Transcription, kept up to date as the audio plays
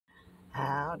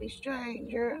Howdy,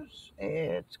 strangers.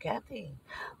 It's Kathy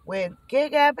with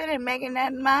Gig Up and making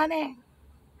that money.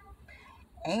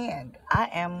 And I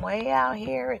am way out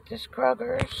here at this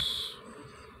Kroger's.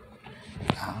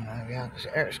 I don't know if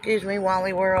y'all, excuse me,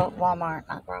 Wally World, Walmart,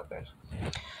 not Kroger's.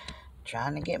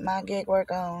 Trying to get my gig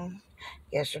work on.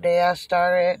 Yesterday I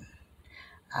started.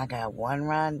 I got one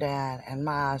run down, and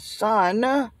my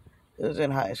son, who's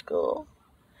in high school,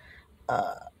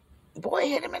 uh, boy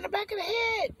hit him in the back of the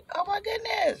head. Oh my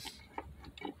goodness.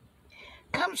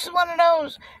 Comes to one of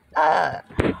those, uh,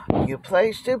 you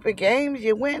play stupid games,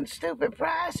 you win stupid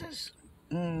prizes.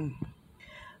 Mm.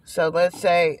 So let's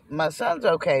say my son's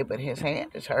okay, but his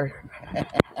hand is hurt.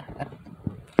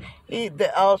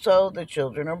 Also, the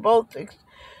children are both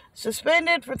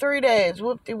suspended for 3 days.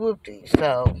 Whoopty whoopty.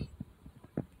 So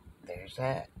there's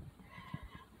that.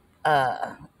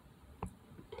 Uh,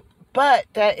 but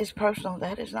that is personal.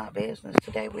 That is not business.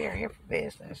 Today we are here for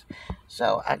business.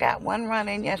 So I got one run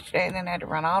in yesterday, and then I had to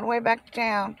run all the way back to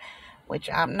town, which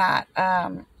I'm not.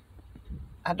 I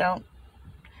don't.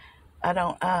 I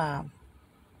don't.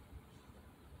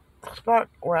 Spark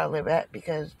where I live at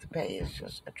because the pay is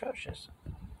just atrocious.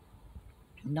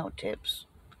 No tips,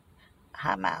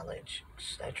 high mileage,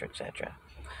 etc., etc.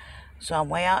 So I'm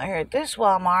way out here at this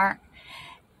Walmart,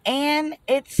 and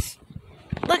it's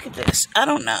look at this. I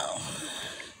don't know.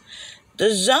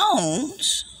 The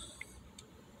zones,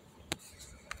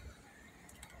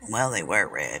 well, they were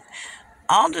red.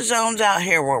 All the zones out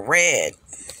here were red,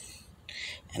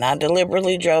 and I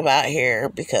deliberately drove out here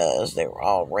because they were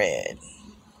all red.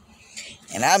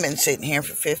 And I've been sitting here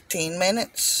for 15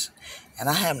 minutes, and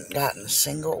I haven't gotten a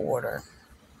single order.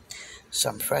 So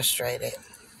I'm frustrated.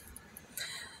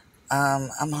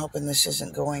 I'm hoping this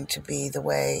isn't going to be the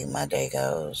way my day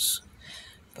goes,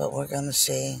 but we're going to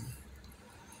see.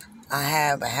 I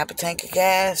have a half a tank of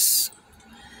gas.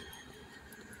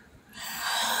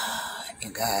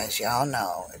 You guys, y'all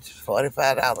know it's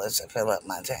 $45 to fill up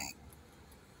my tank.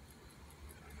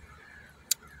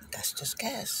 That's just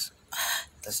gas.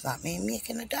 Does not mean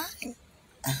making a dime.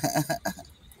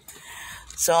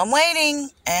 So I'm waiting,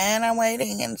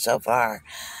 and so far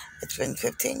it's been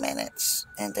 15 minutes,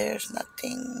 and there's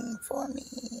nothing for me.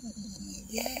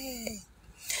 Yay.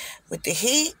 With the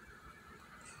heat,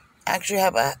 I actually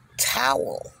have a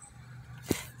towel.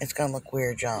 It's going to look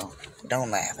weird, y'all.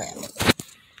 Don't laugh at me.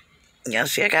 Y'all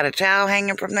see I got a towel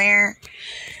hanging from there?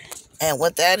 And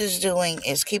what that is doing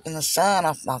is keeping the sun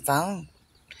off my phone.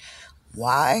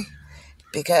 Why?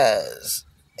 Because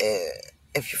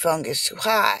if your phone gets too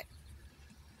hot,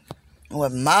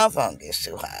 when my phone gets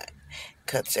too hot,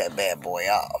 cuts that bad boy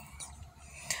off.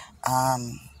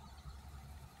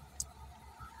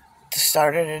 The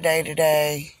start of the day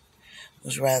today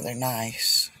was rather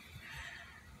nice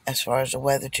as far as the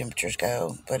weather temperatures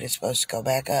go, but it's supposed to go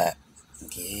back up.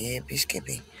 Yippee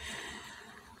skippy.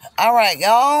 All right,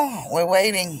 y'all. We're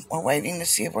waiting. We're waiting to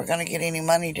see if we're going to get any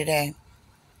money today.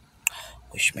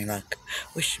 Wish me luck.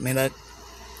 Wish me luck.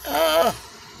 Oh,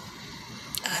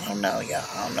 I don't know, y'all.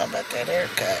 I don't know about that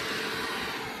haircut.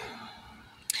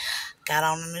 Got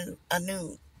on a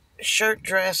new shirt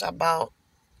dress I bought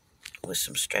with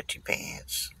some stretchy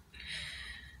pants.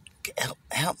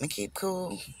 Help me keep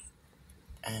cool.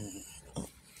 And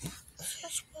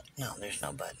no, there's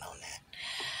no button on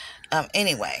that.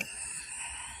 Anyway,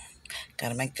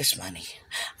 gotta make this money.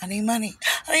 I need money.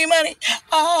 I need money.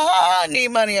 I need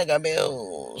money. I got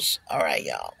bills. All right,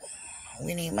 y'all.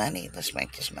 We need money. Let's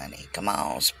make this money. Come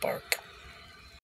on, Spark.